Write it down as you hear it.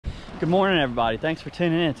Good morning, everybody. Thanks for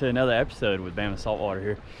tuning in to another episode with Bama Saltwater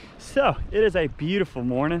here. So it is a beautiful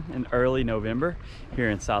morning in early November here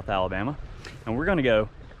in South Alabama, and we're going to go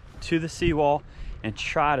to the seawall and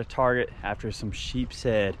try to target after some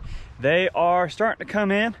sheepshead. They are starting to come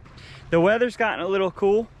in. The weather's gotten a little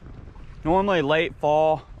cool. Normally late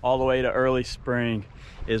fall all the way to early spring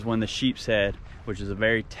is when the sheepshead, which is a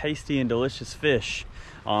very tasty and delicious fish,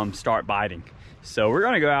 start biting. So we're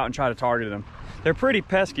going to go out and try to target them. They're pretty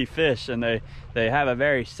pesky fish, and they have a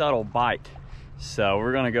very subtle bite. So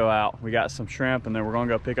we're going to go out. We got some shrimp, and then we're going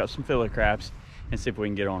to go pick up some fiddler crabs and see if we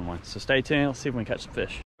can get on one. So stay tuned. Let's see if we can catch some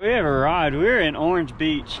fish. We have arrived. We're in Orange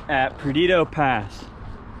Beach at Perdido Pass.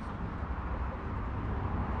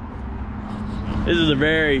 This is a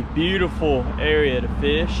very beautiful area to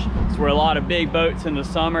fish. It's where a lot of big boats in the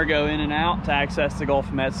summer go in and out to access the Gulf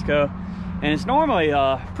of Mexico. And it's normally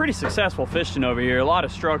pretty successful fishing over here. A lot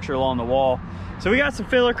of structure along the wall. So we got some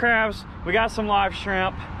fiddler crabs, we got some live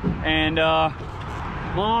shrimp, and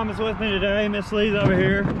Mom is with me today. Miss Lee's over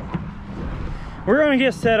here. We're gonna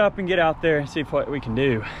get set up and get out there and see what we can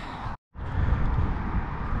do.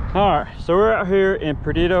 All right, so we're out here in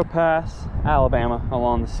Perdido Pass, Alabama,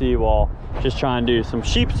 along the seawall, just trying to do some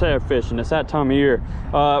sheepshead fishing. It's that time of year.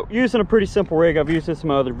 Using a pretty simple rig. I've used this in some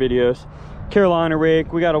other videos. Carolina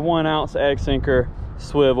rig. We got a 1 ounce egg sinker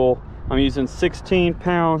swivel. I'm using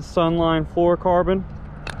 16-pound Sunline fluorocarbon,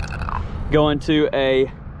 going to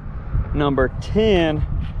a number 10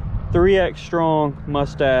 3X strong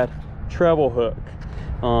Mustad treble hook.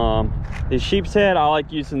 The sheepshead, I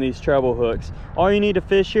like using these treble hooks. All you need to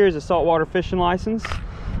fish here is a saltwater fishing license,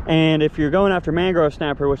 and if you're going after mangrove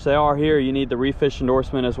snapper, which they are here, you need the refish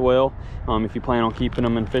endorsement as well, if you plan on keeping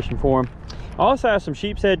them and fishing for them. I also have some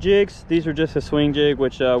sheepshead jigs. These are just a swing jig,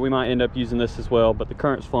 which we might end up using this as well, but the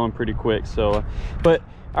current's flowing pretty quick. So but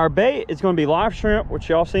our bait is going to be live shrimp, which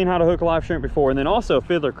y'all seen how to hook a live shrimp before, and then also a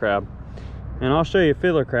fiddler crab. And I'll show you a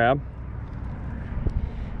fiddler crab.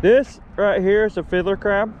 This right here is a fiddler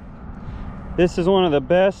crab. This is one of the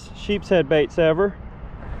best sheepshead baits ever,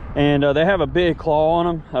 and they have a big claw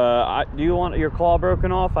on them. Do you want your claw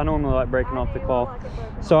broken off? I normally like breaking off the claw.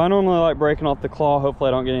 So I normally like breaking off the claw. Hopefully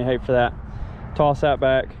I don't get any hate for that. Toss that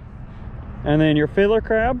back, and then your fiddler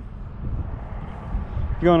crab,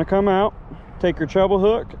 you're going to come out, take your treble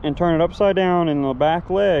hook and turn it upside down in the back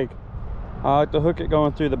leg. I like to hook it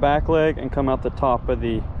going through the back leg and come out the top of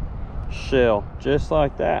the shell, just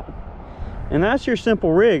like that. And that's your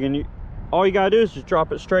simple rig, and all you gotta do is just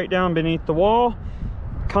drop it straight down beneath the wall,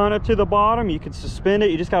 kind of to the bottom. You can suspend it.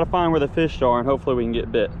 You just got to find where the fish are, and hopefully we can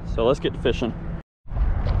get bit. So let's get to fishing.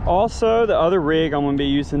 Also, the other rig I'm going to be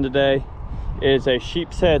using today is a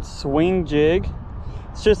sheepshead swing jig.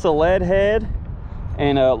 It's just a lead head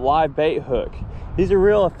and a live bait hook. These are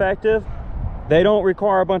real effective. They don't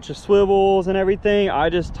require a bunch of swivels and everything.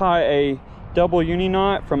 I just tie a double uni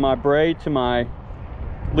knot from my braid to my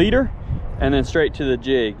leader and then straight to the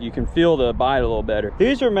jig. You can feel the bite a little better.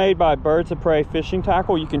 These are made by Birds of Prey Fishing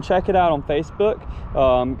Tackle. You can check it out on Facebook.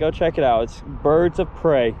 Go check it out. It's Birds of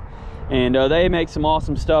Prey. And they make some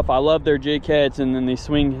awesome stuff. I love their jig heads, and then these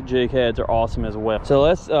swing jig heads are awesome as well. So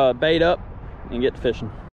let's bait up and get to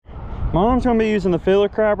fishing. Mom's gonna be using the fiddler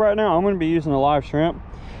crab right now. I'm gonna be using the live shrimp.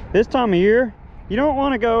 This time of year, you don't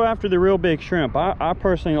wanna go after the real big shrimp. I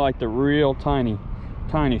personally like the real tiny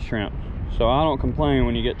shrimp. So I don't complain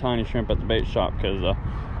when you get tiny shrimp at the bait shop, because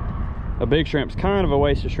a big shrimp's kind of a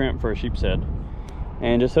waste of shrimp for a sheepshead.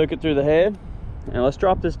 And just hook it through the head, and let's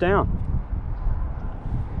drop this down.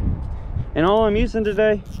 And all I'm using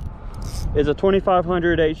today is a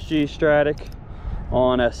 2500 HG Stratic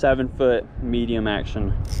on a 7-foot medium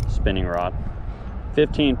action spinning rod,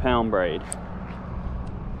 15-pound braid.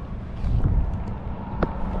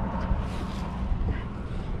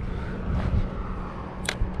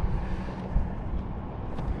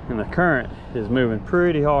 And the current is moving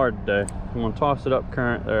pretty hard today. I'm gonna toss it up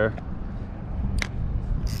current there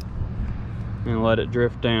and let it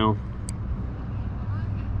drift down.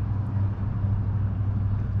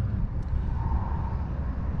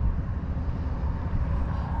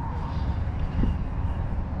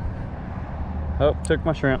 Oh, took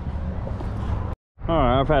my shrimp. All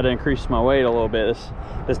right, I've had to increase my weight a little bit.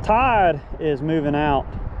 This tide is moving out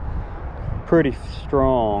pretty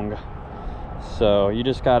strong. So you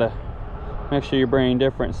just gotta make sure you're bringing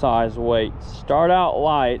different size weights. Start out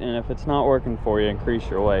light, and if it's not working for you, increase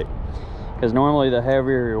your weight. Because normally the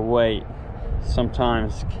heavier your weight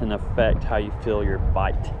sometimes can affect how you feel your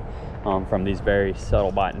bite from these very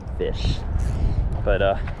subtle biting fish. But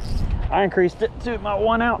I increased it to my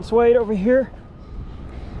 1 ounce weight over here.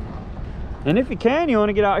 And if you can, you want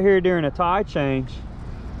to get out here during a tide change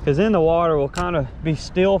because in the water will kind of be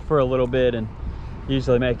still for a little bit and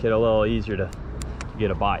usually make it a little easier to get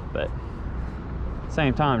a bite, but at the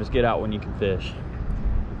same time, just get out when you can fish.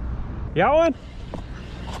 You got one?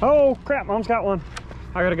 Oh crap, Mom's got one.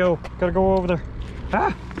 I gotta go over there.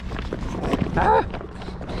 Ah! Ah!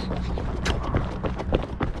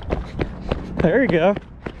 There you go.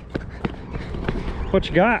 What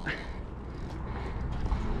you got?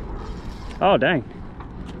 Oh dang,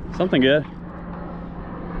 something good.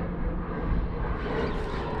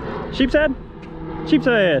 Sheepshead?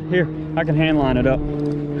 Sheepshead, here, I can hand line it up.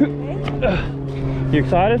 You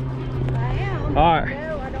excited? I am. All right.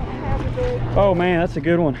 No, I don't have a big. Oh man, that's a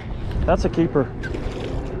good one. That's a keeper.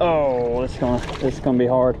 Oh, it's gonna be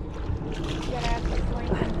hard.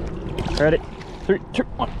 Ready? 3, 2,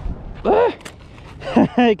 1. Ah!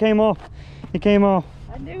 He came off. He came off.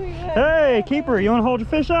 I knew he would. Hey, keeper, you wanna hold your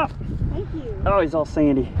fish up? Thank you. Oh, he's all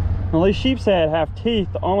sandy. Well, these sheepshead have teeth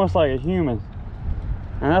almost like a human.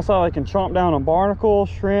 And that's how they can chomp down on barnacles,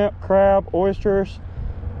 shrimp, crab, oysters.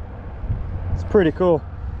 It's pretty cool.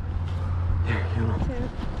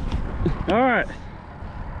 All right.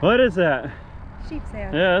 What is that?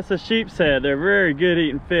 Sheepshead. Yeah, that's a sheepshead. They're very good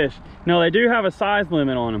eating fish. No, they do have a size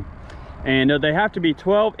limit on them. And they have to be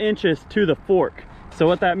 12 inches to the fork. So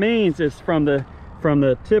what that means is from the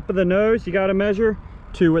tip of the nose, you got to measure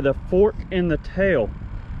to where the fork in the tail.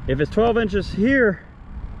 If it's 12 inches here,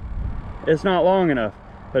 it's not long enough.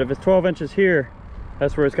 But if it's 12 inches here,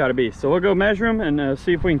 that's where it's got to be. So we'll go measure them and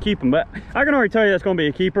see if we can keep them. But I can already tell you that's going to be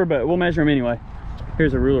a keeper, but we'll measure them anyway.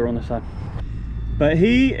 Here's a ruler on this side. But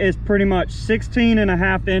he is pretty much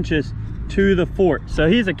 16.5 inches to the fork. So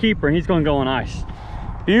he's a keeper and he's going to go on ice.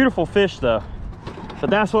 Beautiful fish though. But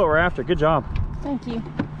that's what we're after. Good job. Thank you.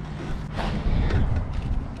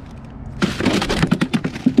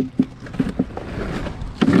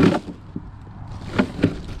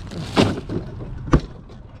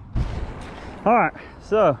 All right,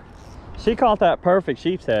 so she caught that perfect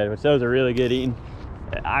sheepshead, which those are really good eating.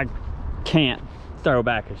 I can't throw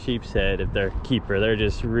back a sheepshead if they're a keeper. They're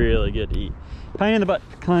just really good to eat. Pain in the butt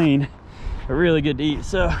to clean, but really good to eat.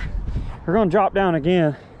 So we're gonna drop down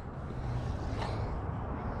again.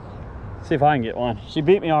 See if I can get one. She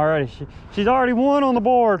beat me already. She's already won on the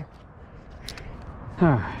board. All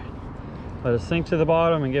right, let us sink to the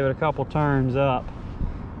bottom and give it a couple turns up.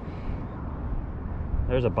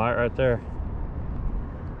 There's a bite right there.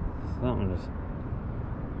 Something just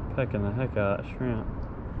pecking the heck out of that shrimp.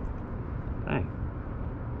 Dang.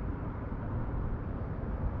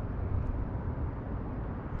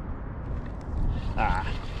 Ah.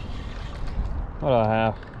 What do I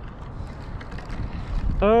have?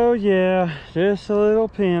 Oh yeah, just a little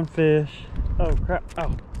pinfish. Oh crap.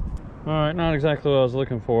 Oh. Alright, not exactly what I was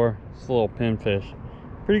looking for. It's a little pinfish.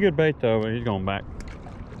 Pretty good bait though, but he's going back.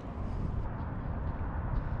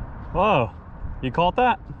 Whoa. You caught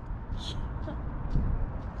that?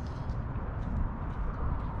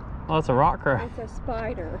 Oh, it's a rock crab. It's a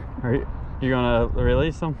spider. Are you gonna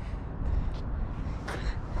release them?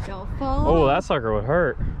 Don't fall. Oh, that sucker would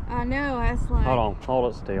hurt. I know, that's like. Hold on,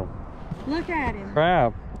 hold it still. Look at him.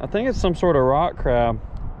 Crab. I think it's some sort of rock crab.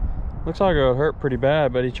 Looks like it would hurt pretty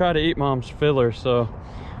bad, but he tried to eat Mom's fiddler, so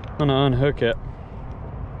I'm gonna unhook it.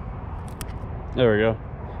 There we go.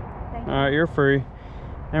 All right, you're free.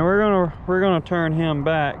 And we're gonna turn him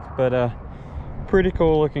back, but pretty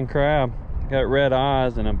cool looking crab. Got red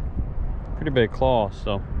eyes and a pretty big claw,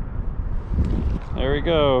 so there he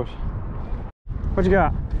goes. What you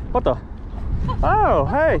got? What the? Oh,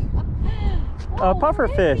 hey, a puffer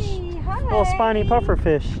fish. Hi. Little spiny puffer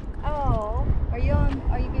fish. Oh, are you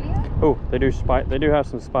video? Oh, they do have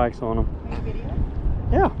some spikes on them. Are you video?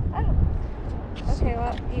 Yeah. Oh. Okay,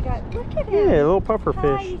 well, you got, look at him. Yeah, a little puffer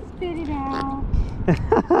Hi, fish. you spit it out.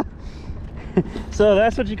 So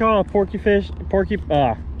that's what you call a porky fish.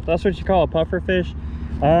 That's what you call a puffer fish.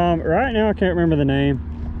 Right now I can't remember the name,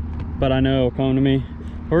 but I know it'll come to me.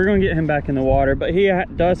 We're gonna get him back in the water, but he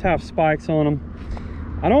does have spikes on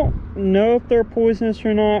him. I don't know if they're poisonous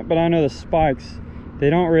or not, but I know the spikes, they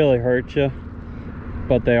don't really hurt you,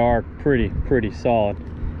 but they are pretty solid.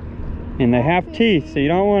 And they have teeth, so you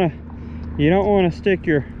don't want to stick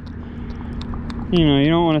your, you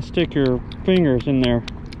don't want to stick your fingers in there.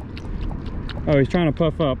 Oh, he's trying to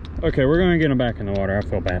puff up. Okay, we're gonna get him back in the water. I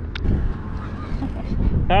feel bad.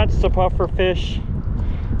 That's the puffer fish.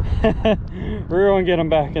 We're gonna get him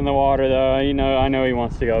back in the water though. I know he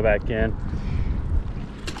wants to go back in.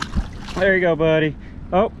 There you go, buddy.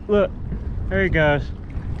 Oh, look, there he goes.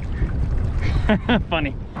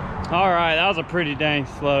 Funny. All right, that was a pretty dang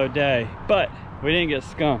slow day, but we didn't get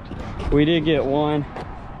skunked. We did get one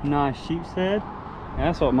nice sheepshead, And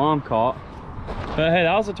that's what Mom caught. But hey,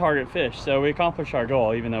 that was a target fish, so we accomplished our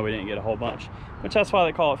goal, even though we didn't get a whole bunch. Which that's why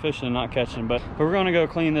they call it fishing and not catching. But we're gonna go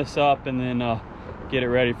clean this up and then get it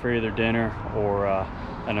ready for either dinner or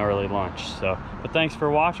an early lunch. So, but thanks for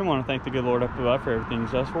watching. I want to thank the good Lord up above for everything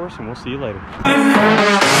He does for us, and we'll see you later.